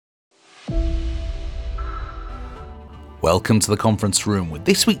Welcome to the conference room with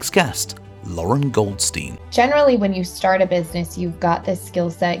this week's guest, Lauren Goldstein. Generally, when you start a business, you've got this skill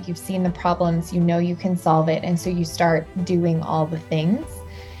set, you've seen the problems, you know you can solve it, and so you start doing all the things.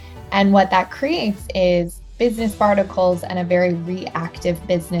 And what that creates is business particles and a very reactive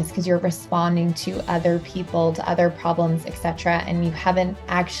business because you're responding to other people, to other problems, etc. And you haven't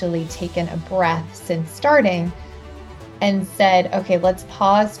actually taken a breath since starting and said, okay, let's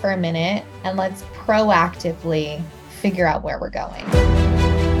pause for a minute and let's proactively figure out where we're going.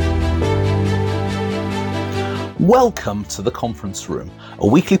 Welcome to the conference room, a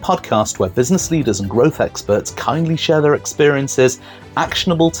weekly podcast where business leaders and growth experts kindly share their experiences,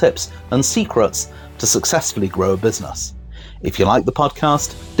 actionable tips, and secrets to successfully grow a business. If you like the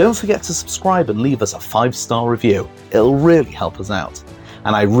podcast, don't forget to subscribe and leave us a 5-star review. It'll really help us out.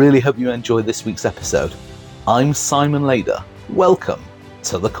 And I really hope you enjoy this week's episode. I'm Simon Lader. Welcome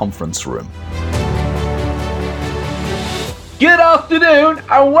to the conference room. Good afternoon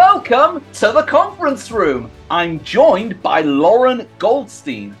and welcome to the conference room. I'm joined by Lauren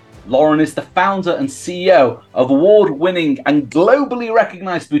Goldstein. Lauren is the founder and CEO of award-winning and globally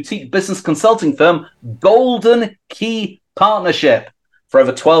recognized boutique business consulting firm Golden Key Partnership. For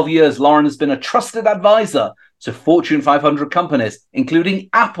over 12 years, Lauren has been a trusted advisor to Fortune 500 companies,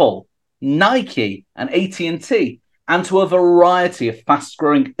 including Apple, Nike, and AT&T, and to a variety of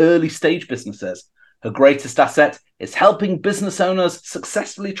fast-growing early-stage businesses. Her greatest asset is helping business owners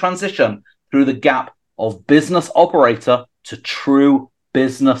successfully transition through the gap of business operator to true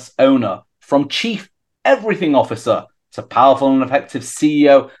business owner, from chief everything officer to powerful and effective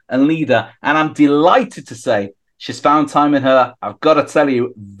CEO and leader. And I'm delighted to say she's found time in her, I've got to tell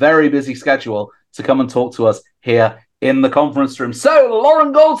you, very busy schedule to come and talk to us here in the conference room. So,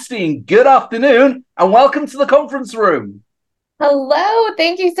 Lauren Goldstein, good afternoon and welcome to the conference room. Hello,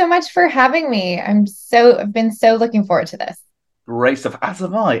 thank you so much for having me. I've been so looking forward to this. Great stuff, as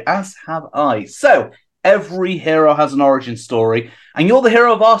have I. So, every hero has an origin story, and you're the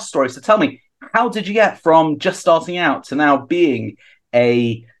hero of our story. So tell me, how did you get from just starting out to now being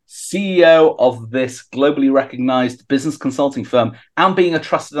a CEO of this globally recognized business consulting firm and being a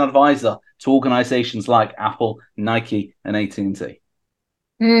trusted advisor to organizations like Apple, Nike, and AT&T?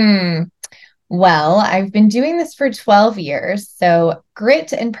 Well, I've been doing this for 12 years, so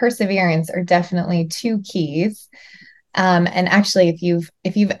grit and perseverance are definitely two keys. And actually,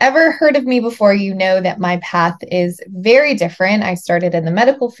 if you've ever heard of me before, you know that my path is very different. I started in the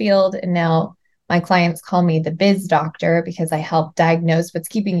medical field, and now my clients call me the biz doctor because I help diagnose what's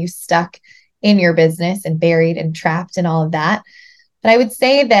keeping you stuck in your business and buried and trapped and all of that. But I would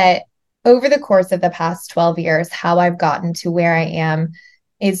say that over the course of the past 12 years, how I've gotten to where I am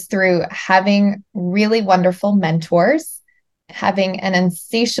is through having really wonderful mentors, having an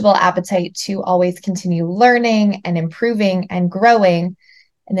insatiable appetite to always continue learning and improving and growing.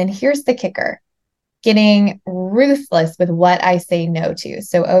 And then here's the kicker, getting ruthless with what I say no to.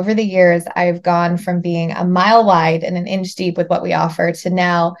 So over the years, I've gone from being a mile wide and an inch deep with what we offer to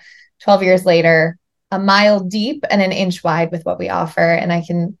now, 12 years later, a mile deep and an inch wide with what we offer. And I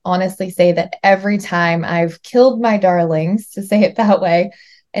can honestly say that every time I've killed my darlings, to say it that way,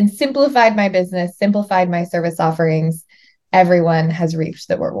 and simplified my business, simplified my service offerings, everyone has reaped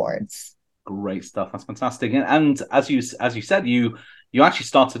the rewards. Great stuff. That's fantastic. And as you said, you actually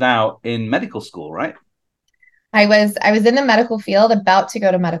started out in medical school, right? I was in the medical field, about to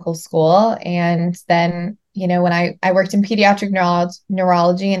go to medical school. And then, when I worked in pediatric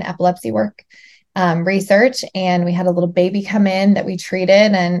neurology and epilepsy work, research, and we had a little baby come in that we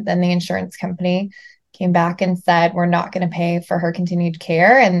treated. And then the insurance company came back and said, we're not going to pay for her continued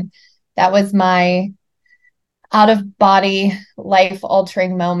care. And that was my out-of-body,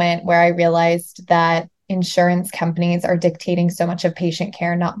 life-altering moment where I realized that insurance companies are dictating so much of patient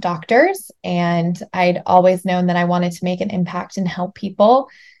care, not doctors. And I'd always known that I wanted to make an impact and help people.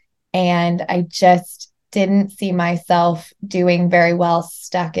 And I just didn't see myself doing very well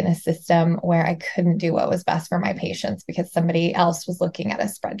stuck in a system where I couldn't do what was best for my patients because somebody else was looking at a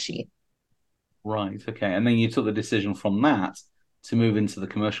spreadsheet. Right. Okay. And then you took the decision from that to move into the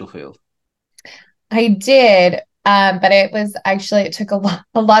commercial field. I did. But it took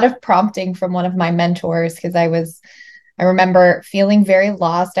a lot of prompting from one of my mentors because I remember feeling very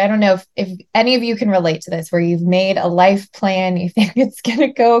lost. I don't know if any of you can relate to this, where you've made a life plan, you think it's going to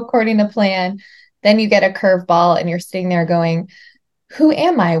go according to plan, then you get a curveball and you're sitting there going, who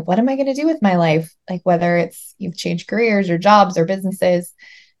am I? What am I going to do with my life? Like whether it's you've changed careers or jobs or businesses.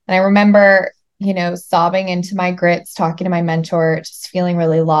 And I remember, sobbing into my grits, talking to my mentor, just feeling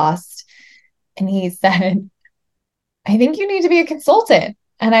really lost. And he said, I think you need to be a consultant.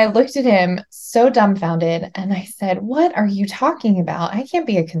 And I looked at him so dumbfounded and I said, "What are you talking about? I can't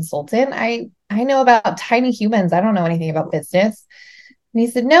be a consultant. I know about tiny humans. I don't know anything about business." And he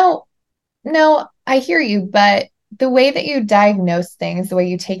said, "No, no, I hear you, but the way that you diagnose things, the way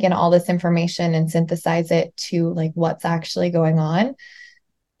you take in all this information and synthesize it to like what's actually going on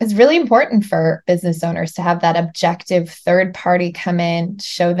is really important for business owners to have that objective third party come in,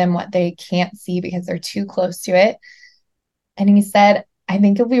 show them what they can't see because they're too close to it." And he said, "I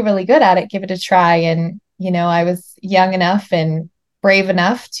think you'll be really good at it. Give it a try." And, I was young enough and brave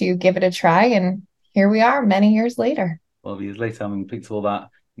enough to give it a try. And here we are many years later. 12 years later, having picked all that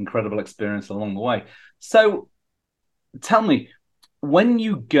incredible experience along the way. So tell me, when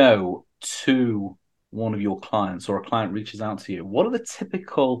you go to one of your clients or a client reaches out to you, what are the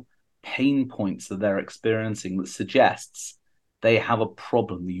typical pain points that they're experiencing that suggests they have a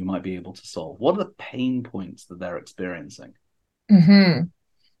problem that you might be able to solve? What are the pain points that they're experiencing? Mm-hmm.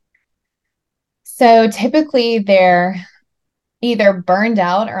 So typically they're either burned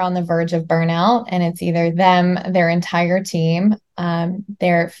out or on the verge of burnout, and it's either them, their entire team.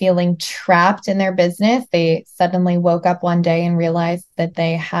 They're feeling trapped in their business. They suddenly woke up one day and realized that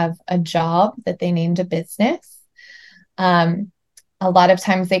they have a job that they named a business. Um, a lot of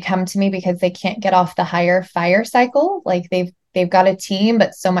times they come to me because they can't get off the hire fire cycle. Like they've got a team,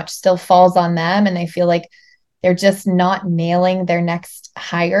 but so much still falls on them, and they feel like they're just not nailing their next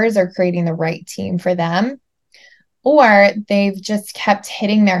hires or creating the right team for them. Or they've just kept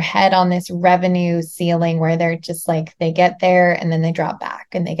hitting their head on this revenue ceiling where they're just like, they get there and then they drop back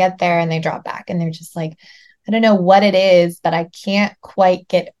and they get there and they drop back. And they're just like, I don't know what it is, but I can't quite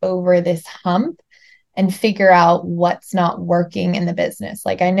get over this hump and figure out what's not working in the business.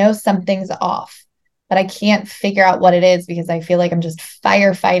 Like I know something's off, but I can't figure out what it is because I feel like I'm just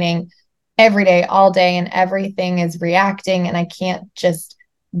firefighting every day, all day, and everything is reacting. And I can't just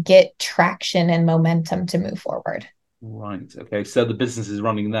get traction and momentum to move forward. Right. Okay. So the business is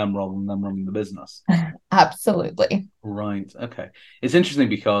running them rather than them running the business. Absolutely. Right. Okay. It's interesting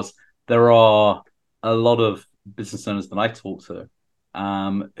because there are a lot of business owners that I talk to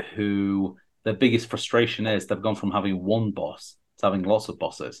who their biggest frustration is they've gone from having one boss to having lots of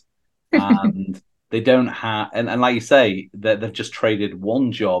bosses. And they don't have, and like you say, that they've just traded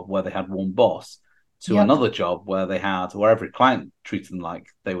one job where they had one boss to Yep. another job where they had, where every client treated them like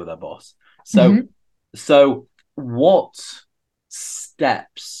they were their boss. So, Mm-hmm. so what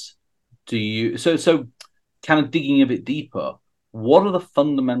steps do you, so kind of digging a bit deeper, what are the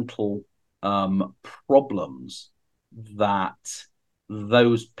fundamental problems that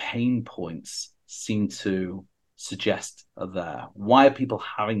those pain points seem to suggest are there? Why are people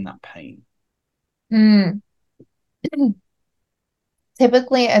having that pain? Mm.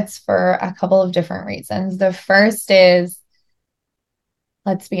 Typically, it's for a couple of different reasons. The first is,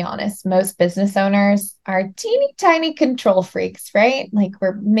 let's be honest, most business owners are teeny tiny control freaks, right? Like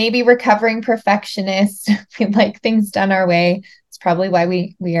we're maybe recovering perfectionists. We like things done our way. It's probably why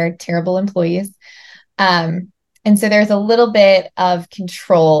we are terrible employees. And so there's a little bit of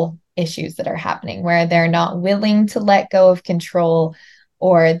control issues that are happening where they're not willing to let go of control,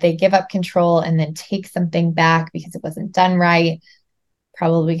 or they give up control and then take something back because it wasn't done right,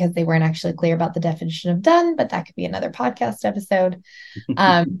 probably because they weren't actually clear about the definition of done, but that could be another podcast episode.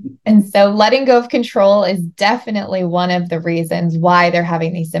 And so letting go of control is definitely one of the reasons why they're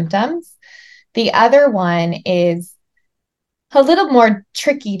having these symptoms. The other one is a little more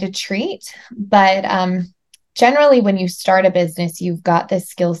tricky to treat, but generally, when you start a business, you've got this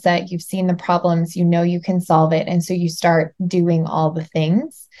skill set, you've seen the problems, you know you can solve it. And so you start doing all the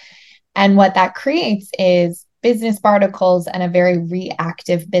things. And what that creates is business particles and a very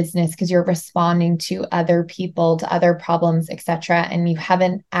reactive business because you're responding to other people, to other problems, etc. And you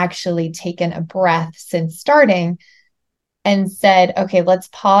haven't actually taken a breath since starting and said, okay, let's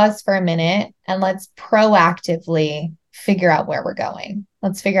pause for a minute and let's proactively figure out where we're going.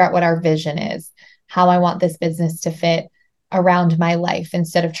 Let's figure out what our vision is, how I want this business to fit around my life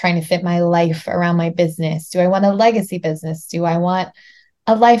instead of trying to fit my life around my business. Do I want a legacy business? Do I want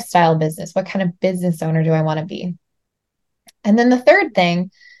a lifestyle business? What kind of business owner do I want to be? And then the third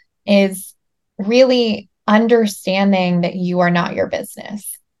thing is really understanding that you are not your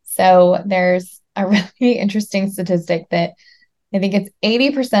business. So there's a really interesting statistic that I think it's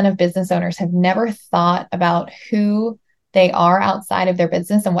 80% of business owners have never thought about who they are outside of their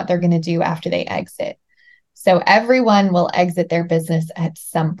business and what they're going to do after they exit. So everyone will exit their business at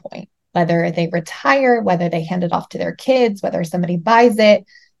some point, whether they retire, whether they hand it off to their kids, whether somebody buys it,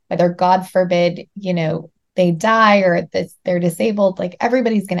 whether God forbid, they die or they're disabled, like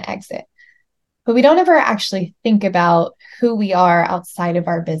everybody's going to exit. but we don't ever actually think about who we are outside of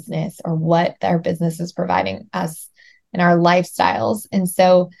our business or what our business is providing us in our lifestyles. And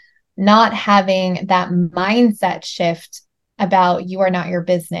so, not having that mindset shift about you are not your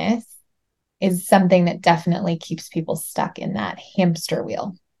business is something that definitely keeps people stuck in that hamster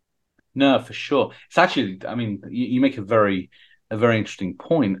wheel. No, for sure. It's actually, I mean, you make a very interesting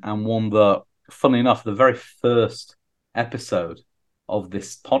point, and one that, funnily enough, the very first episode of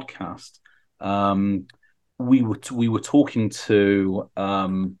this podcast, um, we were talking to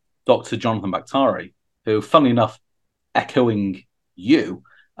Dr. Jonathan Bakhtari, who, funnily enough, echoing you,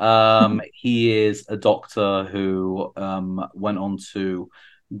 he is a doctor who went on to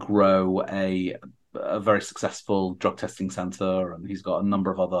grow a very successful drug testing center, and he's got a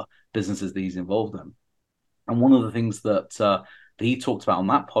number of other businesses that he's involved in. And one of the things that he talked about on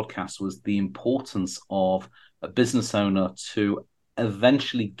that podcast was the importance of a business owner to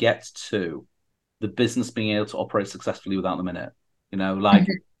eventually get to the business being able to operate successfully without them in it. You know, like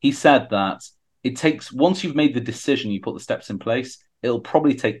he said that it takes, once you've made the decision, you put the steps in place, it'll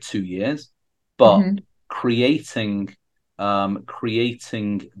probably take 2 years, but Mm-hmm. creating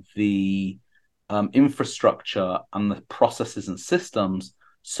creating the infrastructure and the processes and systems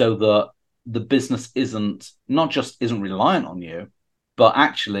so that the business isn't reliant on you, but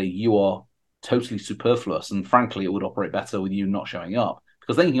actually you are totally superfluous. And frankly, it would operate better with you not showing up,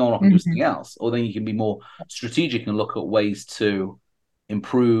 because then you can go off and do something Mm-hmm. else, or then you can be more strategic and look at ways to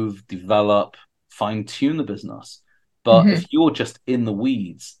improve, develop, fine tune the business. But Mm-hmm. if you're just in the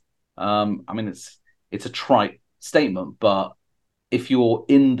weeds, I mean, it's a trite statement, but if you're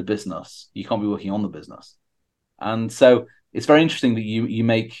in the business, you can't be working on the business. And so it's very interesting that you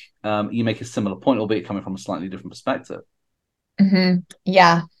make a similar point, albeit coming from a slightly different perspective. Mm-hmm.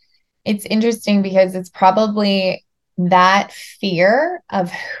 Yeah. It's interesting because it's probably that fear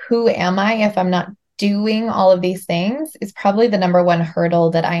of who am I if I'm not doing all of these things is probably the number one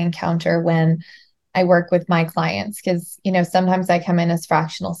hurdle that I encounter when I work with my clients. Because, sometimes I come in as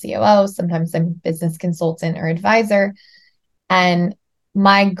fractional COO, sometimes I'm business consultant or advisor. And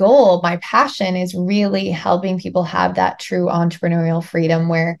my goal, my passion is really helping people have that true entrepreneurial freedom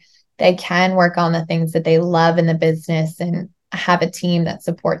where they can work on the things that they love in the business and have a team that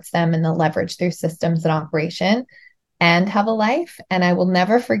supports them and the leverage through systems and operation and have a life. And I will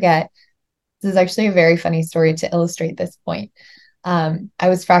never forget, this is actually a very funny story to illustrate this point. I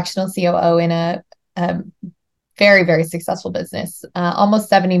was fractional COO in a very, very successful business, almost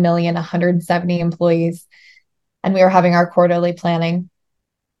 70 million, 170 employees. And we were having our quarterly planning.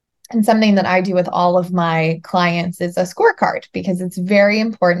 And something that I do with all of my clients is a scorecard because it's very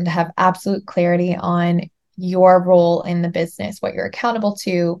important to have absolute clarity on your role in the business, what you're accountable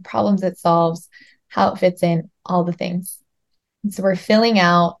to, problems it solves, how it fits in, all the things. And so we're filling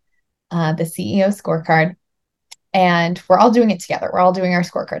out the CEO scorecard and we're all doing it together. We're all doing our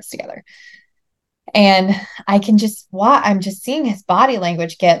scorecards together. And I can just I'm just seeing his body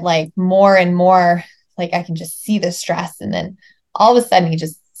language get like more and more, like I can just see the stress. And then all of a sudden he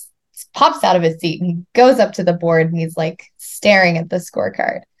just pops out of his seat and he goes up to the board and he's like staring at the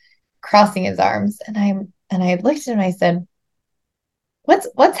scorecard, crossing his arms. And I looked at him and I said,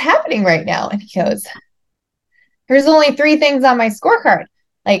 what's happening right now? And he goes, there's only three things on my scorecard.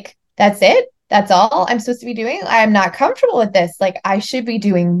 Like, that's it. That's all I'm supposed to be doing. I'm not comfortable with this. Like, I should be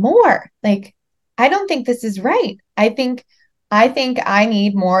doing more. Like, I don't think this is right. I think I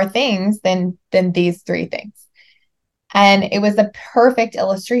need more things than these three things. And it was a perfect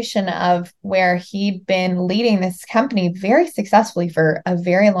illustration of where he'd been leading this company very successfully for a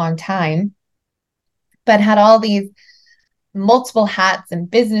very long time, but had all these multiple hats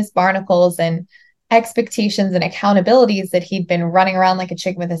and business barnacles and expectations and accountabilities that he'd been running around like a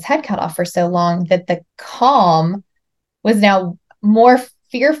chicken with his head cut off for so long that the calm was now more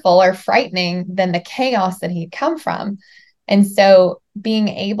fearful or frightening than the chaos that he'd come from. And so being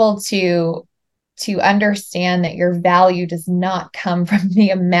able to understand that your value does not come from the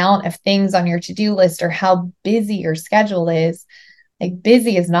amount of things on your to-do list or how busy your schedule is. Like,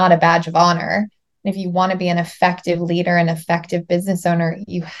 busy is not a badge of honor. If you want to be an effective leader, an effective business owner,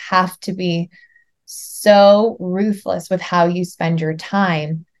 you have to be so ruthless with how you spend your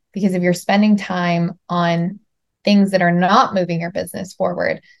time. Because if you're spending time on things that are not moving your business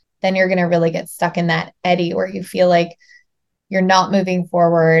forward, then you're going to really get stuck in that eddy where you feel like you're not moving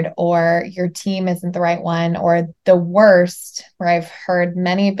forward or your team isn't the right one, or the worst, where I've heard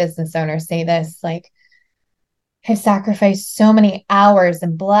many business owners say this, like, I've sacrificed so many hours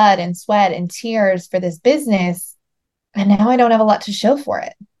and blood and sweat and tears for this business, and now I don't have a lot to show for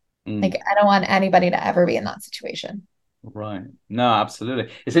it. Mm. Like, I don't want anybody to ever be in that situation. Right. No, absolutely.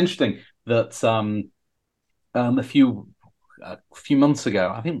 It's interesting. that a few months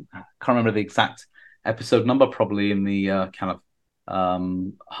ago. I think I can't remember the exact episode number, probably in the kind of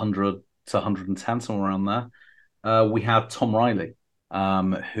 100 to 110, somewhere around there. We had Tom Riley,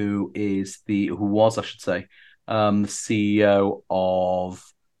 who was, I should say, the CEO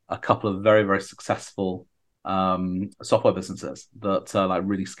of a couple of very, very successful software businesses that like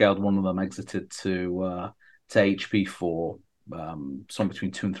really scaled. One of them exited to HP for somewhere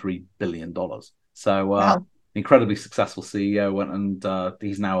between $2 and $3 billion. So Wow. incredibly successful CEO, and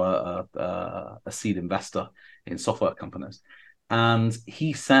he's now a seed investor in software companies. And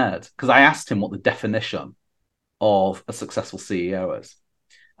he said, because I asked him what the definition of a successful CEO is,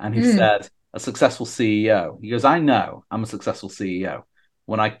 and he Mm. said, a successful CEO. He goes, I know I'm a successful CEO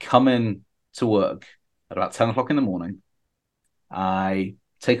when I come in to work at about 10 o'clock in the morning. I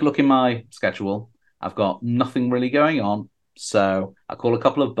take a look in my schedule. I've got nothing really going on. So I call a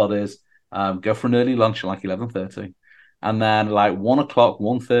couple of buddies, go for an early lunch at like 11:30. And then like 1 o'clock,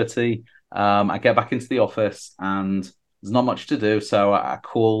 1:30, I get back into the office and there's not much to do. So I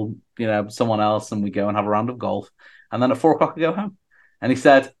call, someone else and we go and have a round of golf. And then at 4 o'clock, I go home. And he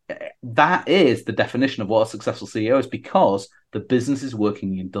said, that is the definition of what a successful CEO is, because the business is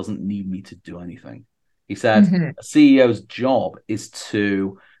working and doesn't need me to do anything. He said, Hmm. a CEO's job is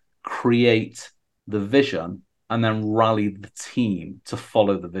to create the vision and then rally the team to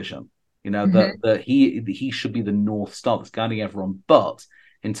follow the vision. Hmm. That he should be the North Star that's guiding everyone. But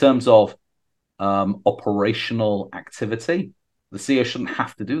in terms of operational activity, the CEO shouldn't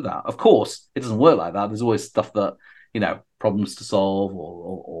have to do that. Of course, it doesn't work like that. There's always stuff that, problems to solve,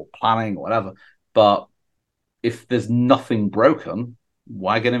 or planning or whatever. But if there's nothing broken,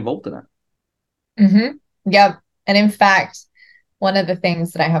 why get involved in it? Hmm. Yep. And in fact, one of the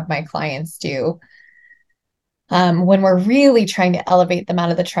things that I have my clients do when we're really trying to elevate them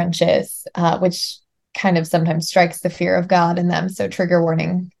out of the trenches, which kind of sometimes strikes the fear of God in them. So, trigger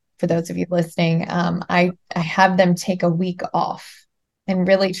warning for those of you listening. I have them take a week off and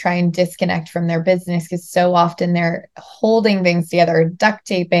really try and disconnect from their business, because so often they're holding things together, duct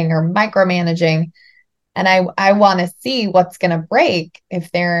taping or micromanaging. And I want to see what's going to break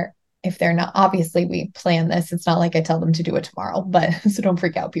if they're not. Obviously, we plan this. It's not like I tell them to do it tomorrow, but so don't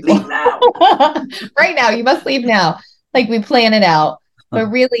freak out, people. Leave now. Right now, you must leave now. Like, we plan it out.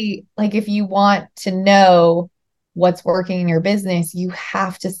 But really, like, if you want to know what's working in your business, you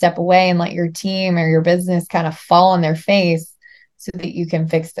have to step away and let your team or your business kind of fall on their face so that you can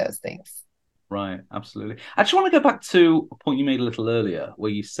fix those things. Right, absolutely. I just want to go back to a point you made a little earlier, where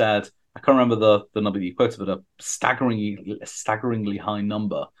you said, I can't remember the number that you quoted, but a staggeringly high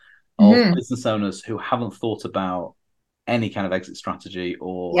number of Hmm. business owners who haven't thought about any kind of exit strategy,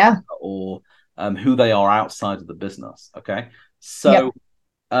 Yeah. or who they are outside of the business. Okay, Yep. so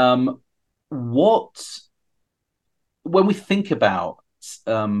what when we think about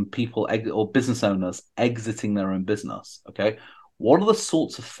people or business owners exiting their own business, okay, what are the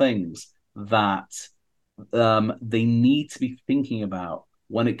sorts of things that they need to be thinking about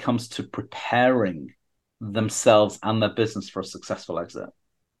when it comes to preparing themselves and their business for a successful exit?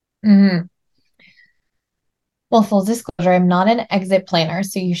 Hmm. Well, full disclosure, I'm not an exit planner,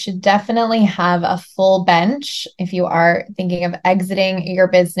 so you should definitely have a full bench if you are thinking of exiting your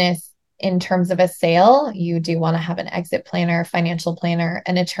business in terms of a sale. You do want to have an exit planner, financial planner,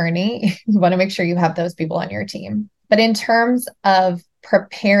 an attorney. You want to make sure you have those people on your team. But in terms of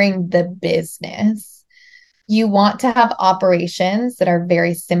preparing the business, you want to have operations that are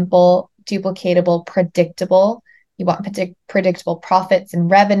very simple, duplicatable, predictable. You want predictable profits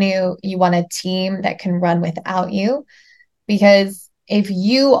and revenue. You want a team that can run without you. Because if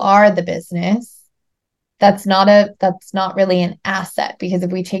you are the business, that's not really an asset, because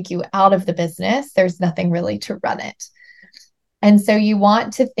if we take you out of the business, there's nothing really to run it. And so you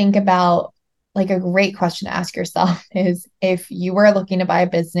want to think about, like, a great question to ask yourself is, if you were looking to buy a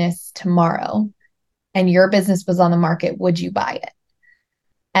business tomorrow and your business was on the market, would you buy it?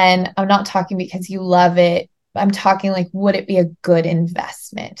 And I'm not talking because you love it. I'm talking like, would it be a good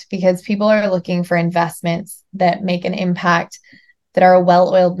investment? Because people are looking for investments that make an impact, that are a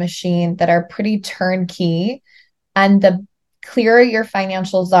well oiled machine, that are pretty turnkey. And the clearer your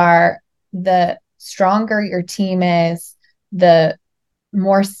financials are, the stronger your team is, the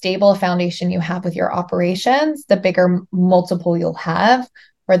more stable foundation you have with your operations, the bigger multiple you'll have,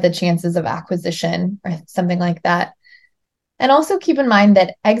 or the chances of acquisition or something like that. And also keep in mind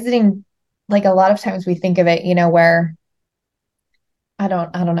that exiting, like, a lot of times we think of it, where I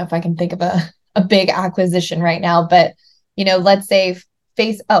don't know if I can think of a big acquisition right now, but let's say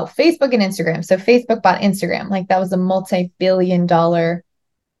Facebook and Instagram. So Facebook bought Instagram. Like, that was a multi-billion dollar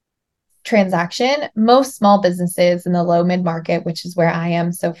transaction, most small businesses in the low mid market, which is where I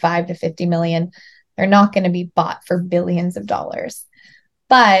am, so 5 to 50 million, they're not going to be bought for billions of dollars.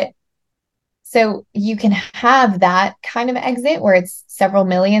 But so you can have that kind of exit where it's several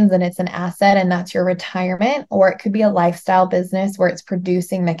millions and it's an asset and that's your retirement, or it could be a lifestyle business where it's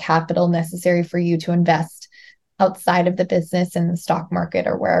producing the capital necessary for you to invest outside of the business in the stock market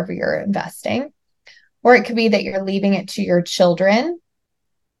or wherever you're investing. Or it could be that you're leaving it to your children.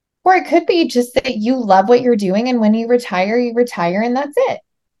 Or it could be just that you love what you're doing. And when you retire and that's it.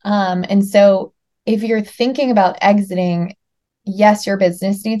 And so if you're thinking about exiting, yes, your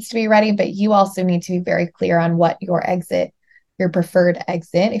business needs to be ready, but you also need to be very clear on what your preferred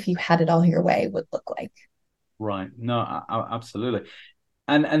exit, if you had it all your way, would look like. Right. No, absolutely.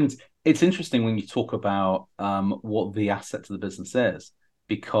 And it's interesting when you talk about what the asset to the business is,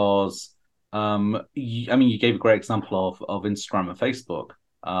 because you gave a great example of Instagram and Facebook,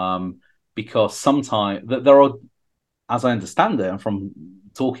 because sometimes there are, as I understand it, and from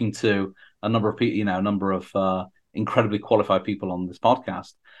talking to a number of people, a number of incredibly qualified people on this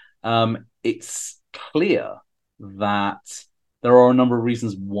podcast, it's clear that there are a number of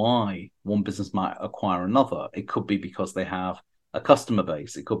reasons why one business might acquire another. It could be because they have a customer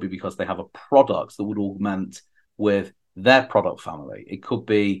base. It could be because they have a product that would augment with their product family. It could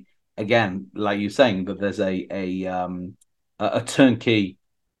be, again, like you're saying, that there's a turnkey.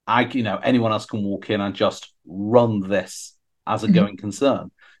 Anyone else can walk in and just run this as a Mhm. going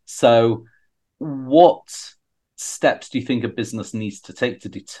concern. So, what steps do you think a business needs to take to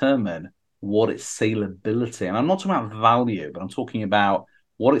determine what its salability? And I'm not talking about value, but I'm talking about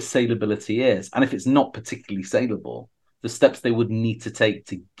what its salability is. And if it's not particularly saleable, the steps they would need to take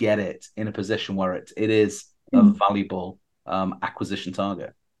to get it in a position where it is a valuable acquisition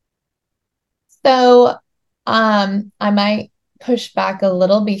target. So I might push back a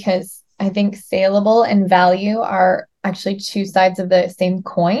little because I think saleable and value are actually two sides of the same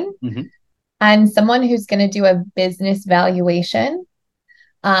coin. Mm-hmm. And someone who's going to do a business valuation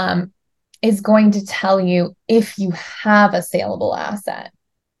um, is going to tell you if you have a saleable asset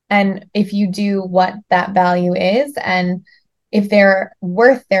and if you do, what that value is. And if they're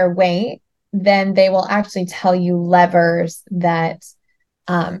worth their weight, then they will actually tell you levers that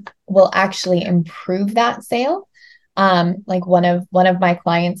will actually improve that sale. Like one of my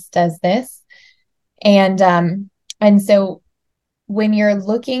clients does this, and so when you're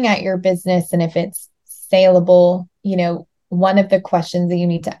looking at your business and if it's saleable, one of the questions that you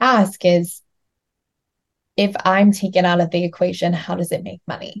need to ask is, if I'm taken out of the equation, how does it make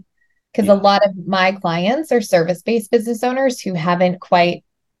money? Because a Yeah. lot of my clients are service-based business owners who haven't quite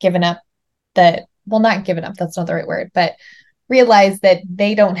given up not given up, that's not the right word, but realize that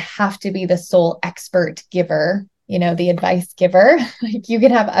they don't have to be the sole expert giver, the advice giver. Like you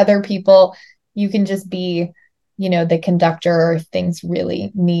can have other people, you can just be, the conductor, or things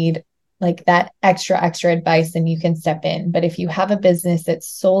really need like that extra advice and you can step in. But if you have a business that's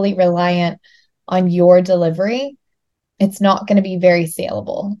solely reliant on your delivery, it's not going to be very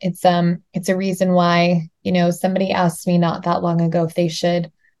saleable. It's a reason why, somebody asked me not that long ago if they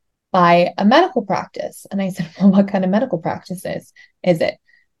should buy a medical practice. And I said, well, what kind of medical practice is it? And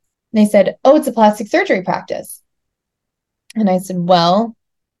they said, oh, it's a plastic surgery practice. And I said, well,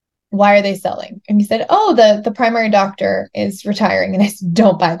 why are they selling? And he said, oh, the primary doctor is retiring. And I said,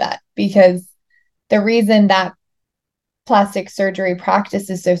 don't buy that, because the reason that plastic surgery practice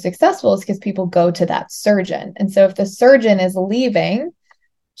is so successful is because people go to that surgeon. And so if the surgeon is leaving,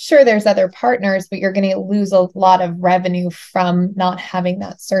 sure, there's other partners, but you're going to lose a lot of revenue from not having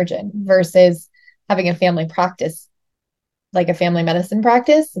that surgeon versus having a family practice, like a family medicine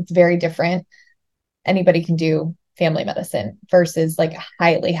practice. It's very different. Anybody can do family medicine versus like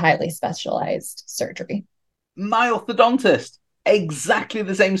highly specialized surgery. My orthodontist, exactly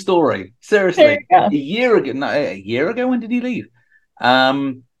the same story. There Seriously, you go. a year ago, no, a year ago, when did he leave?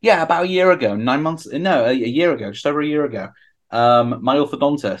 Yeah, about a year ago, 9 months, no, a year ago, just over a year ago. My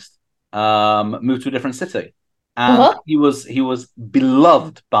orthodontist moved to a different city, and Uh-huh. he was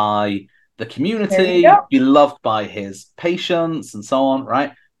beloved by the There you community, go. beloved by his patients, and so on.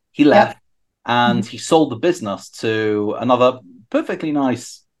 Right? He Yep. left, and he sold the business to another perfectly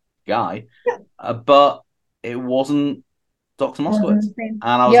nice guy, Yeah. but it wasn't Dr. Wasn't Moskowitz. the same.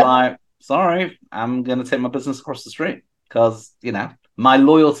 And I was Yep. like, sorry, I'm going to take my business across the street because, my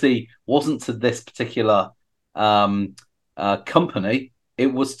loyalty wasn't to this particular um, company.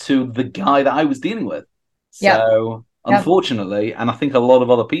 It was to the guy that I was dealing with. Yep. So, Yep. unfortunately, and I think a lot of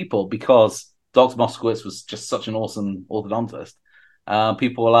other people, because Dr. Moskowitz was just such an awesome orthodontist,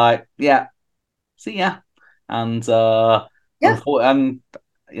 people were like, yeah, see ya. And, Yep. and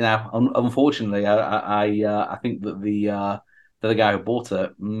unfortunately, I think that the guy who bought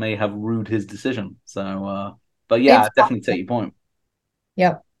it may have rued his decision. So, but yeah, I It's definitely take your point.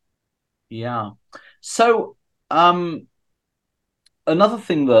 yep. Yeah. So, another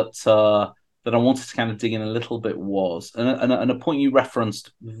thing that I wanted to kind of dig in a little bit was, and a point you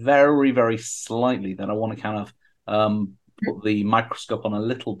referenced very, very slightly that I want to kind of put the microscope on a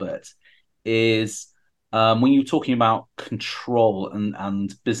little bit is when you're talking about control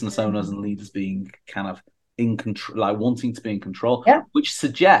and business owners and leaders being kind of in control, like wanting to be in control, Yeah. which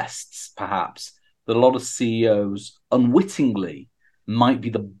suggests perhaps that a lot of CEOs unwittingly might be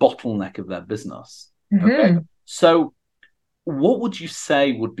the bottleneck of their business. Okay. Hmm. So what would you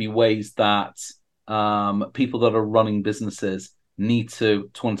say would be ways that people that are running businesses need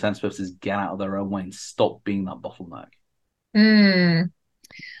to all intents and purposes, get out of their own way and stop being that bottleneck? Mm.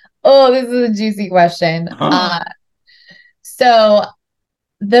 Oh, this is a juicy question. So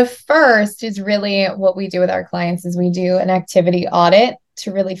the first is really what we do with our clients is we do an activity audit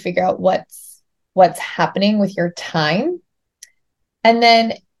to really figure out what's happening with your time. And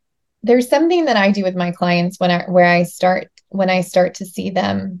then there's something that I do with my clients when I start to see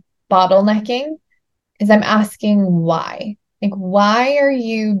them bottlenecking is I'm asking why. Like why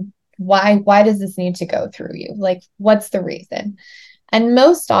does this need to go through you? Like what's the reason? And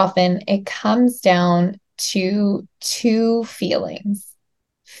most often it comes down to two feelings.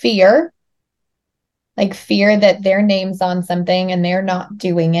 Fear, like fear that their name's on something and they're not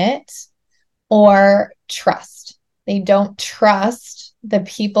doing it, or trust. They don't trust the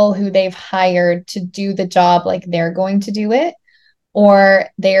people who they've hired to do the job like they're going to do it, or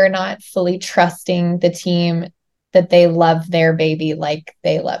they're not fully trusting the team that they love their baby like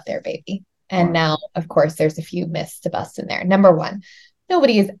they love their baby. And Right. now, of course, there's a few myths to bust in there. Number one,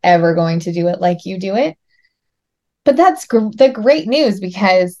 nobody is ever going to do it like you do it. But that's the great news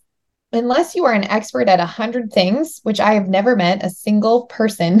because unless you are an expert at 100 things, which I have never met a single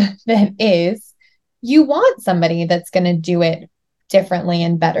person that is, you want somebody that's going to do it differently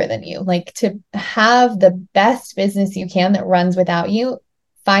and better than you. Like to have the best business you can that runs without you,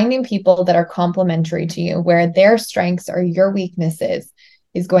 finding people that are complementary to you, where their strengths are your weaknesses,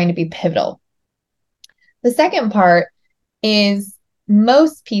 is going to be pivotal. The second part is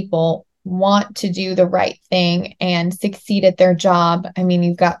most people want to do the right thing and succeed at their job. I mean,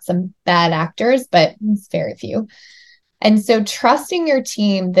 you've got some bad actors, but it's very few. And so trusting your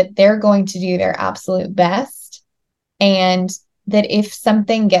team that they're going to do their absolute best and that if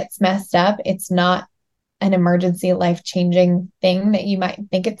something gets messed up, it's not an emergency life changing thing that you might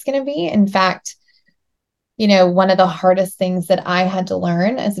think it's going to be. In fact, one of the hardest things that I had to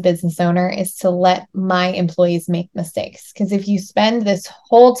learn as a business owner is to let my employees make mistakes. Because if you spend this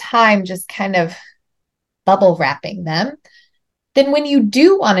whole time just kind of bubble wrapping them, then when you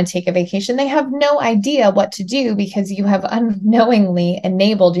do want to take a vacation, they have no idea what to do because you have unknowingly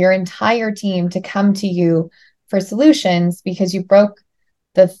enabled your entire team to come to you for solutions because you broke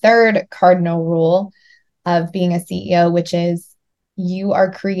the third cardinal rule of being a CEO, which is you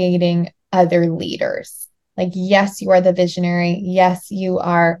are creating other leaders. Like, yes, you are the visionary. Yes, you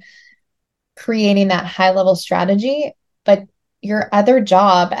are creating that high level strategy, but your other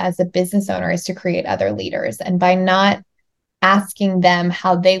job as a business owner is to create other leaders. And by not asking them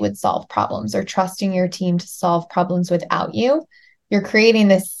how they would solve problems or trusting your team to solve problems without you, you're creating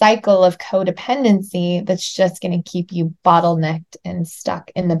this cycle of codependency that's just going to keep you bottlenecked and stuck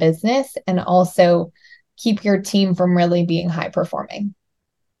in the business and also keep your team from really being high performing.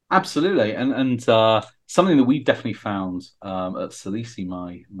 Absolutely, and something that we've definitely found at Salisi,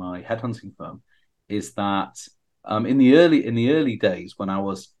 my headhunting firm, is that in the early days when I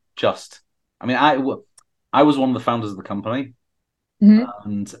was just, I mean, I was one of the founders of the company,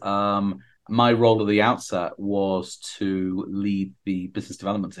 Mm-hmm. and my role at the outset was to lead the business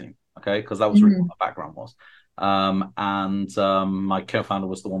development team. Okay, because that was really what Mm-hmm. my background was, and my co-founder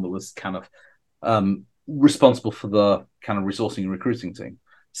was the one that was kind of responsible for the kind of resourcing and recruiting team.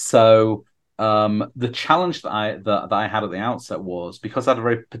 So the challenge that I had at the outset was because I had a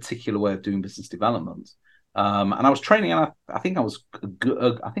very particular way of doing business development, and I was training, and I think I was a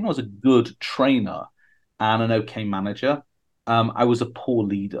good trainer and an okay manager. I was a poor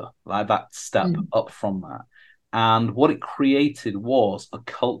leader, like that step up from that. And what it created was a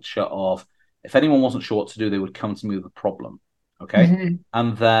culture of if anyone wasn't sure what to do, they would come to me with a problem. Okay. Mm-hmm.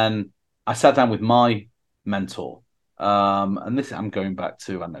 And then I sat down with my mentor. And this I'm going back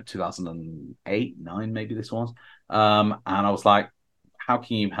to, I don't know, 2008, nine, maybe this was. And I was like, how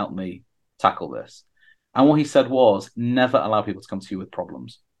can you help me tackle this? And what he said was never allow people to come to you with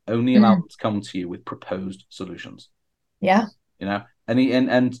problems. Only allow Mm-hmm. them to come to you with proposed solutions. Yeah. You know,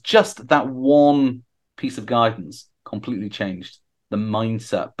 And just that one piece of guidance completely changed the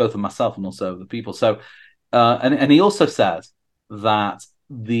mindset, both of myself and also of the people. So, and he also said that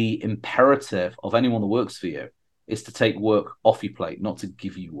the imperative of anyone that works for you is to take work off your plate, not to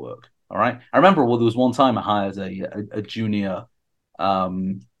give you work. All right. I remember, well, there was one time I hired a junior, like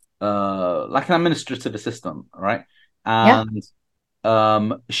an administrative assistant. All right. Yeah.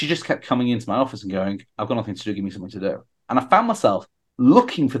 And she just kept coming into my office and going, "I've got nothing to do. Give me something to do." And I found myself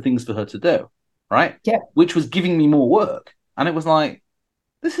looking for things for her to do, right? Yeah. Which was giving me more work. And it was like,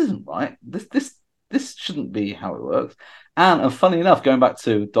 this isn't right. This shouldn't be how it works. And funny enough, going back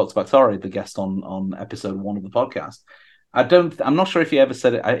to Dr. Bakhtari, the guest on episode 1 of the podcast, I'm not sure if he ever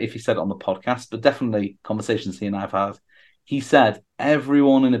said it, if he said it on the podcast, but definitely conversations he and I've had. He said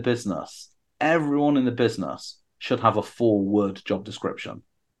everyone in the business should have a 4-word job description.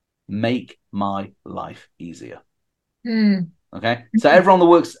 Make my life easier. Mm. Okay, so everyone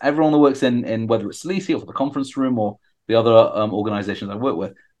that works in whether it's Sleazy or for the conference room or the other organizations I work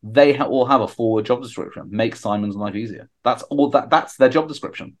with, they all have a 4-word job description. Make Simon's life easier. That's all. That's their job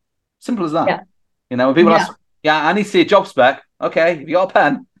description. Simple as that. Yeah. When people Yeah. ask, "Yeah, I need to see a job spec." Okay, if you got a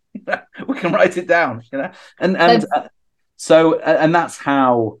pen, we can write it down. And That's so and that's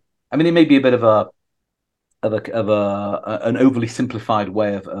how. I mean, it may be a bit of an overly simplified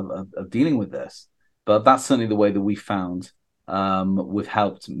way of dealing with this, but that's certainly the way that we found we've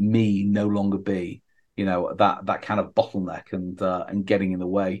helped me no longer be, that kind of bottleneck and getting in the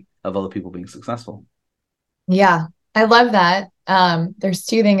way of other people being successful. Yeah, I love that. There's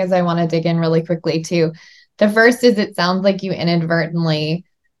two things I want to dig in really quickly too. The first is it sounds like you inadvertently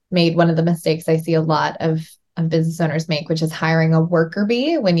made one of the mistakes I see a lot of business owners make, which is hiring a worker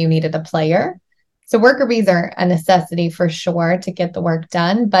bee when you needed a player. So worker bees are a necessity for sure to get the work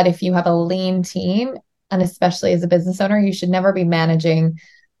done. But if you have a lean team, and especially as a business owner, you should never be managing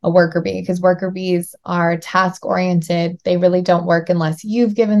a worker bee because worker bees are task oriented. They really don't work unless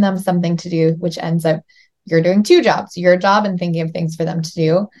you've given them something to do, which ends up you're doing 2 jobs, your job and thinking of things for them to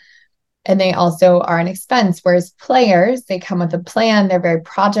do. And they also are an expense. Whereas players, they come with a plan, they're very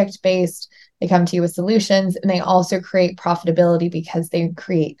project based, they come to you with solutions, and they also create profitability because they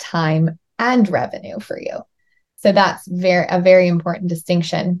create time and revenue for you. So that's a very important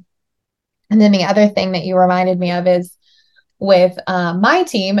distinction. And then the other thing that you reminded me of is with my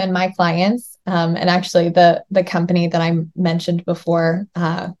team and my clients, and actually the company that I mentioned before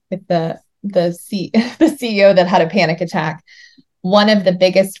with the CEO that had a panic attack. One of the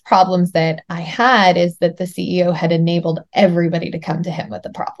biggest problems that I had is that the CEO had enabled everybody to come to him with a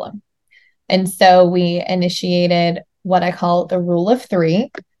problem. And so we initiated what I call the rule of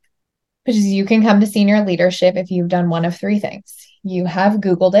 3, which is you can come to senior leadership if you've done one of 3 things. You have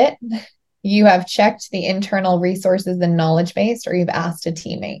Googled it, you have checked the internal resources and knowledge base, or you've asked a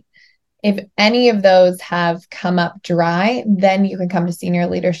teammate. If any of those have come up dry, then you can come to senior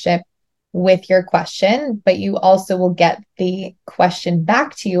leadership with your question, but you also will get the question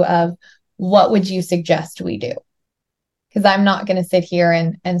back to you of what would you suggest we do? Because I'm not going to sit here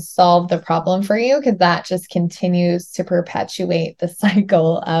and solve the problem for you because that just continues to perpetuate the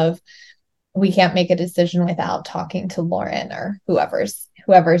cycle of we can't make a decision without talking to Lauren or whoever's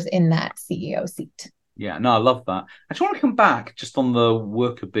in that CEO seat. Yeah, no, I love that. I just want to come back just on the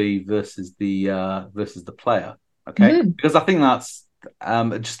worker bee versus the player, okay? Mm-hmm. Because I think that's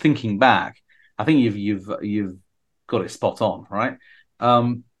just thinking back, I think you've got it spot on, right?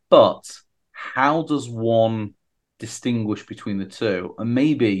 But how does one distinguish between the two? And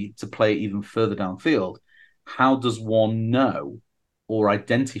maybe to play it even further downfield, how does one know or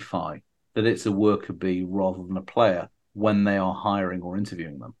identify that it's a worker bee rather than a player when they are hiring or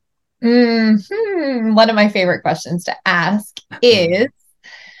interviewing them? One of my favorite questions to ask is,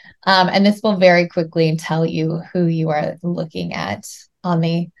 and this will very quickly tell you who you are looking at on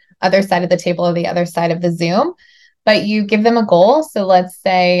the other side of the table or the other side of the Zoom, but you give them a goal. So let's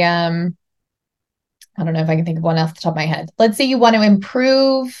say, I don't know if I can think of one off the top of my head. Let's say you want to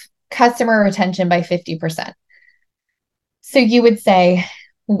improve customer retention by 50%. So you would say,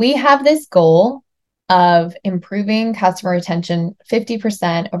 we have this goal of improving customer retention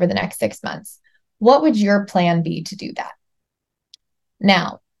 50% over the next 6 months. What would your plan be to do that?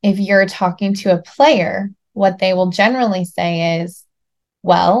 Now, if you're talking to a player, what they will generally say is,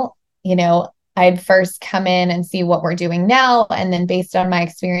 well, I'd first come in and see what we're doing now. And then based on my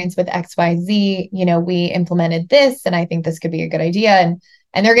experience with XYZ, we implemented this and I think this could be a good idea.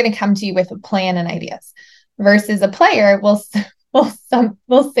 And they're going to come to you with a plan and ideas versus a player will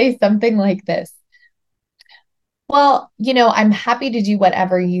say something like this. Well, I'm happy to do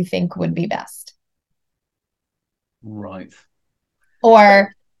whatever you think would be best. Right.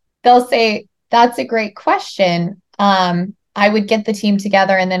 Or they'll say, that's a great question. I would get the team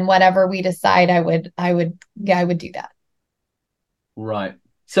together and then whatever we decide, I would do that. Right.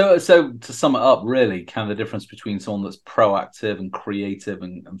 So to sum it up, really, kind of the difference between someone that's proactive and creative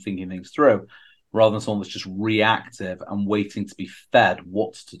and thinking things through, rather than someone that's just reactive and waiting to be fed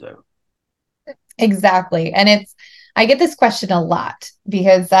what to do. Exactly. And I get this question a lot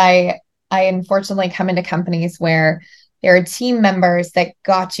because I unfortunately come into companies where there are team members that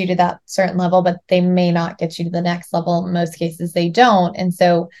got you to that certain level, but they may not get you to the next level. In most cases, they don't. And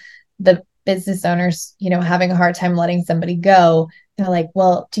so the business owners, having a hard time letting somebody go, they're like,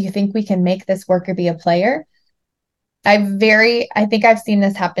 well, do you think we can make this worker be a player? I think I've seen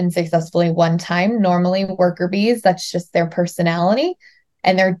this happen successfully one time. Normally worker bees, that's just their personality.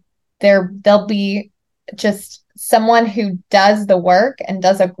 And they'll be just someone who does the work and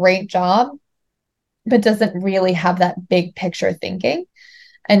does a great job, but doesn't really have that big picture thinking.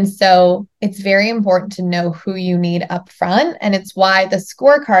 And so it's very important to know who you need up front. And it's why the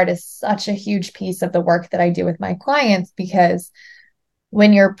scorecard is such a huge piece of the work that I do with my clients, because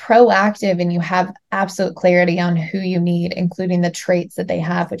when you're proactive and you have absolute clarity on who you need, including the traits that they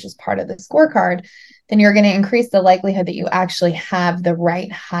have, which is part of the scorecard, then you're going to increase the likelihood that you actually have the right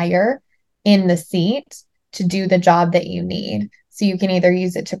hire in the seat to do the job that you need. So you can either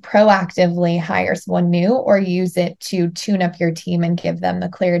use it to proactively hire someone new or use it to tune up your team and give them the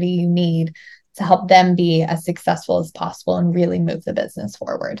clarity you need to help them be as successful as possible and really move the business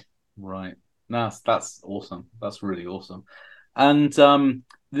forward. Right. No, that's awesome. That's really awesome. And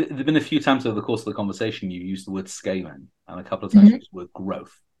there've been a few times over the course of the conversation you used the word scaling, and a couple of times you Mhm. used the word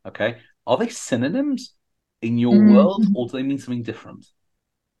growth. Okay, are they synonyms in your world, Mhm. or do they mean something different?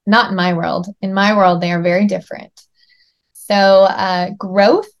 Not in my world. In my world, they are very different. So,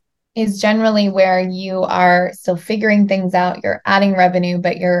 growth is generally where you are still figuring things out, you're adding revenue,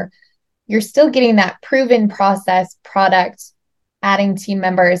 but you're still getting that proven process, product, adding team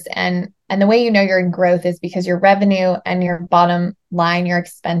members, and the way you know you're in growth is because your revenue and your bottom line, your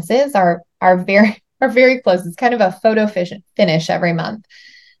expenses are very are very close. It's kind of a finish every month.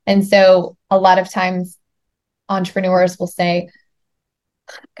 And so a lot of times entrepreneurs will say,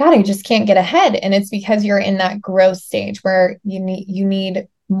 God, I just can't get ahead. And it's because you're in that growth stage where you need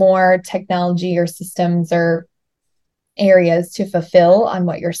more technology or systems or areas to fulfill on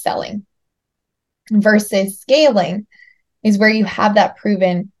what you're selling. Versus scaling is where you have that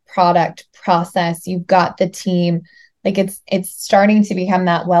proven product process, you've got the team, like it's starting to become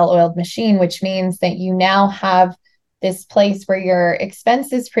that well-oiled machine, which means that you now have this place where your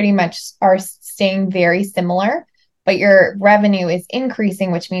expenses pretty much are staying very similar, but your revenue is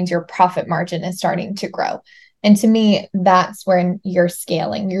increasing, which means your profit margin is starting to grow. And to me, that's when you're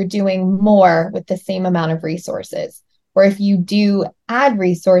scaling. You're doing more with the same amount of resources. Or if you do add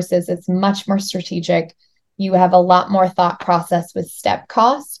resources, it's much more strategic. You have a lot more thought process with step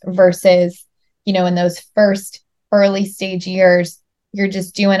costs versus, in those first early stage years, you're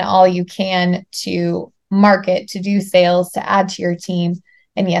just doing all you can to market, to do sales, to add to your team.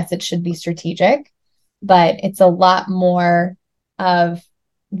 And yes, it should be strategic, but it's a lot more of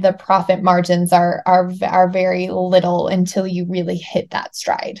the profit margins are very little until you really hit that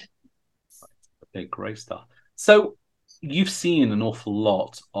stride. Okay, great stuff. So you've seen an awful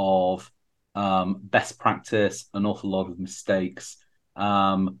lot of best practice, an awful lot of mistakes.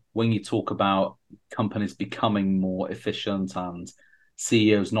 When you talk about companies becoming more efficient and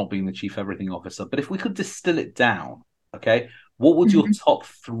CEOs not being the chief everything officer, but if we could distill it down, okay, what would your Mhm. top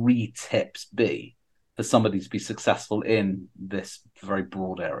three tips be for somebody to be successful in this very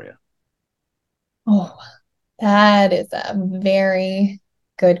broad area? Oh, that is a very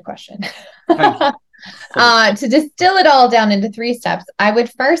good question. Thank you. Fully. To distill it all down into three steps, I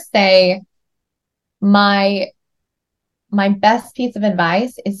would first say my my best piece of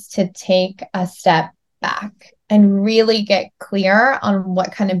advice is to take a step back and really get clear on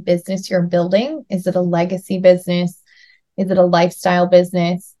what kind of business you're building. Is it a legacy business? Is it a lifestyle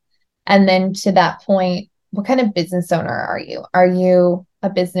business? And then to that point, what kind of business owner are you? Are you a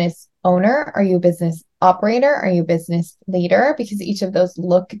business owner? Are you a business operator? Are you a business leader? Because each of those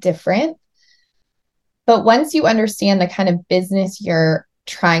look different. But once you understand the kind of business you're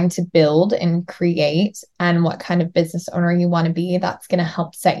trying to build and create and what kind of business owner you want to be, that's going to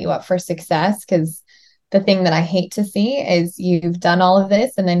help set you up for success. Because the thing that I hate to see is you've done all of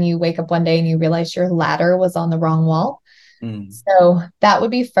this and then you wake up one day and you realize your ladder was on the wrong wall. Mm. So that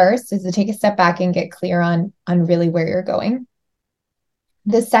would be first, is to take a step back and get clear on really where you're going.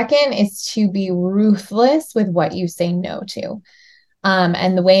 The second is to be ruthless with what you say no to.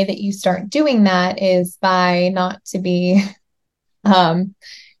 And the way that you start doing that is by not to be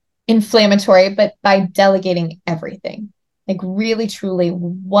inflammatory, but by delegating everything. Like really, truly,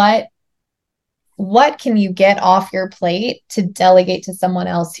 what can you get off your plate to delegate to someone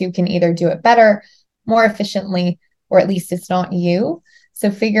else who can either do it better, more efficiently, or at least it's not you.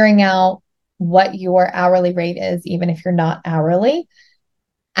 So figuring out what your hourly rate is, even if you're not hourly,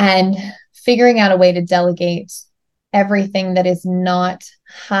 and figuring out a way to delegate everything that is not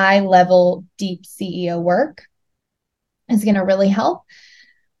high level, deep CEO work is going to really help.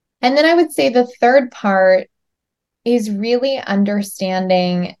 And then I would say the third part is really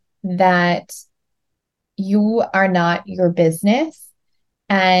understanding that you are not your business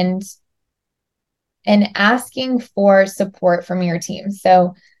and asking for support from your team.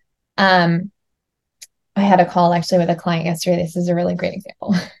 So I had a call actually with a client yesterday. This is a really great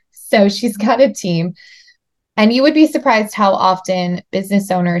example. So she's got a team, and you would be surprised how often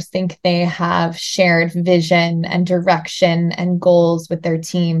business owners think they have shared vision and direction and goals with their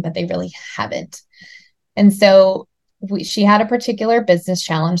team, but they really haven't. And so she had a particular business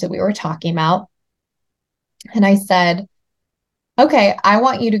challenge that we were talking about. And I said, okay, I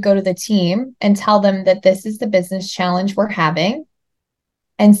want you to go to the team and tell them that this is the business challenge we're having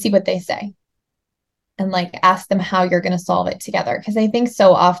and see what they say. And like ask them how you're going to solve it together. Because I think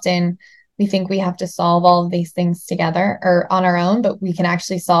so often we think we have to solve all of these things together or on our own, but we can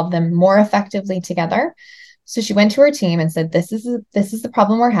actually solve them more effectively together. So she went to her team and said, this is the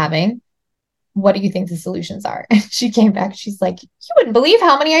problem we're having. What do you think the solutions are? And she came back. She's like, you wouldn't believe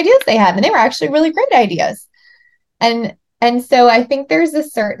how many ideas they had. And they were actually really great ideas. And so I think there's a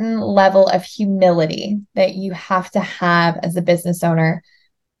certain level of humility that you have to have as a business owner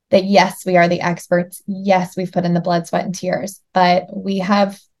that yes, we are the experts. Yes, we've put in the blood, sweat, and tears, but we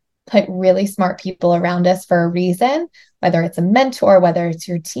have put really smart people around us for a reason, whether it's a mentor, whether it's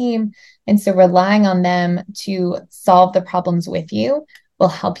your team. And so relying on them to solve the problems with you will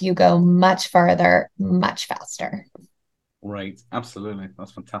help you go much farther, much faster. Right. Absolutely.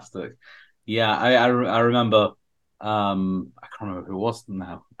 That's fantastic. Yeah, I remember, I can't remember who it was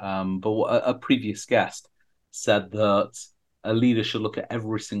now, but a previous guest said that a leader should look at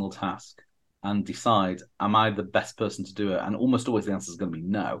every single task and decide, am I the best person to do it? And almost always the answer is going to be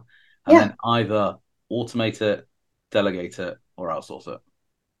no. And then either automate it, delegate it, or outsource it.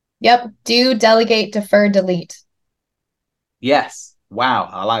 Yep. Do, delegate, defer, delete. Yes. Wow.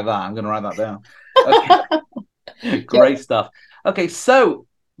 I like that. I'm going to write that down. Okay. Great stuff. Okay. So,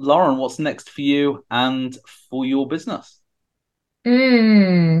 Lauren, what's next for you and for your business?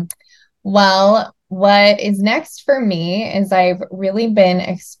 Well, what is next for me is I've really been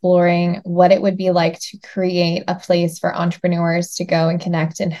exploring what it would be like to create a place for entrepreneurs to go and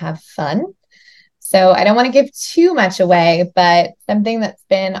connect and have fun. So I don't want to give too much away, but something that's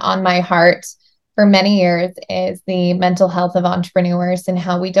been on my heart for many years is the mental health of entrepreneurs and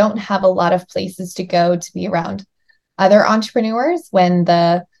how we don't have a lot of places to go to be around other entrepreneurs when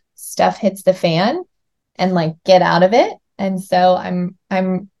the stuff hits the fan and like get out of it. And so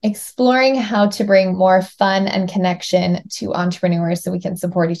I'm exploring how to bring more fun and connection to entrepreneurs so we can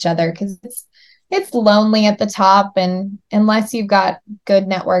support each other because it's lonely at the top, and unless you've got good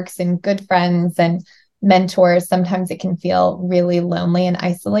networks and good friends and mentors, sometimes it can feel really lonely and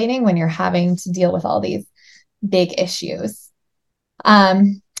isolating when you're having to deal with all these big issues.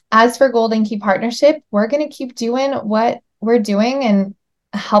 As for Golden Key Partnership, we're going to keep doing what we're doing and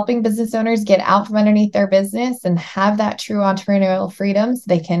helping business owners get out from underneath their business and have that true entrepreneurial freedom so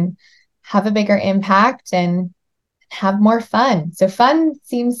they can have a bigger impact and have more fun. So fun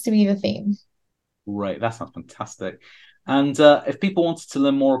seems to be the theme. Right, that sounds fantastic. And if people wanted to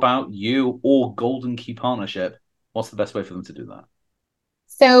learn more about you or Golden Key Partnership, what's the best way for them to do that?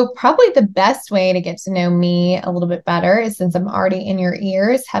 So probably the best way to get to know me a little bit better is, since I'm already in your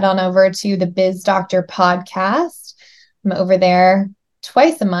ears, head on over to the Biz Doctor podcast. I'm over there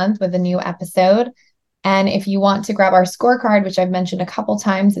twice a month with a new episode. And if you want to grab our scorecard, which I've mentioned a couple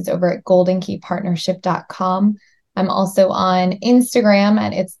times, it's over at goldenkeypartnership.com. I'm also on Instagram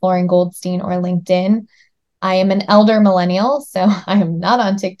at It's Lauren Goldstein or LinkedIn. I am an elder millennial, so I am not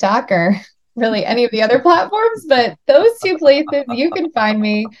on TikTok or really any of the other platforms, but those two places you can find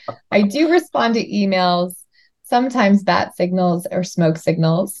me. I do respond to emails, sometimes bat signals or smoke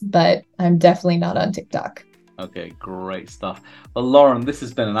signals, but I'm definitely not on TikTok. Okay, great stuff. Well, Lauren, this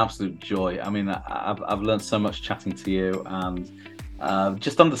has been an absolute joy. I mean, I've learned so much chatting to you, and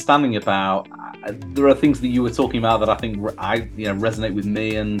just understanding about there are things that you were talking about that I think resonate with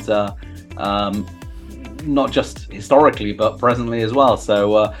me, and not just historically but presently as well.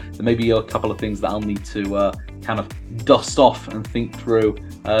 So there may be a couple of things that I'll need to kind of dust off and think through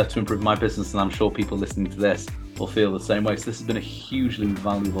to improve my business, and I'm sure people listening to this will feel the same way. So this has been a hugely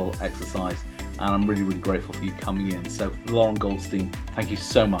valuable exercise, and I'm really, really grateful for you coming in. So Lauren Goldstein, thank you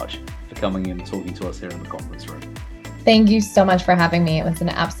so much for coming in and talking to us here in the conference room. Thank you so much for having me. It was an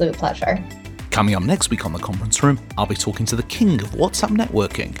absolute pleasure. Coming up next week on the conference room, I'll be talking to the king of WhatsApp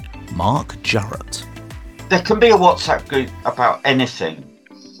networking, Mark Jarrett. There can be a WhatsApp group about anything,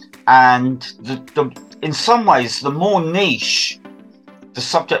 and in some ways, the more niche the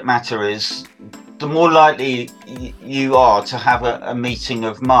subject matter is, the more likely you are to have a meeting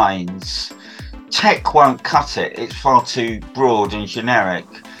of minds. Tech won't cut it, it's far too broad and generic.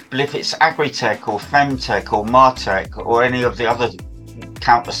 But if it's agri-tech or femtech or martech or any of the other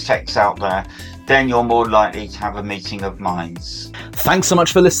countless techs out there, then you're more likely to have a meeting of minds. Thanks so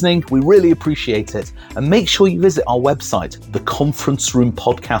much for listening. We really appreciate it. And make sure you visit our website,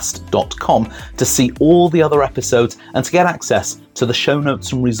 theconferenceroompodcast.com, to see all the other episodes and to get access to the show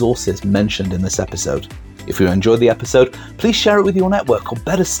notes and resources mentioned in this episode. If you enjoyed the episode, please share it with your network, or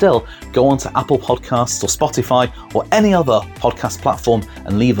better still, go on to Apple Podcasts or Spotify or any other podcast platform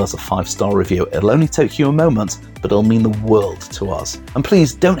and leave us a 5-star review. It'll only take you a moment, but it'll mean the world to us. And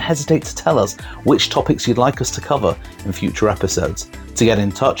please don't hesitate to tell us which topics you'd like us to cover in future episodes. To get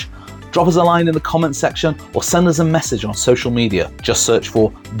in touch, drop us a line in the comments section or send us a message on social media. Just search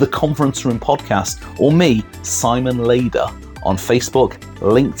for The Conference Room Podcast or me, Simon Lader, on Facebook,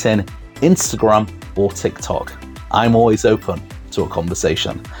 LinkedIn, Instagram, or TikTok. I'm always open to a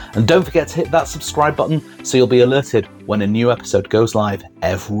conversation. And don't forget to hit that subscribe button so you'll be alerted when a new episode goes live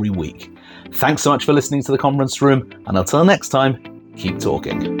every week. Thanks so much for listening to The Conference Room, and until next time, keep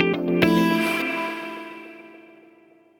talking.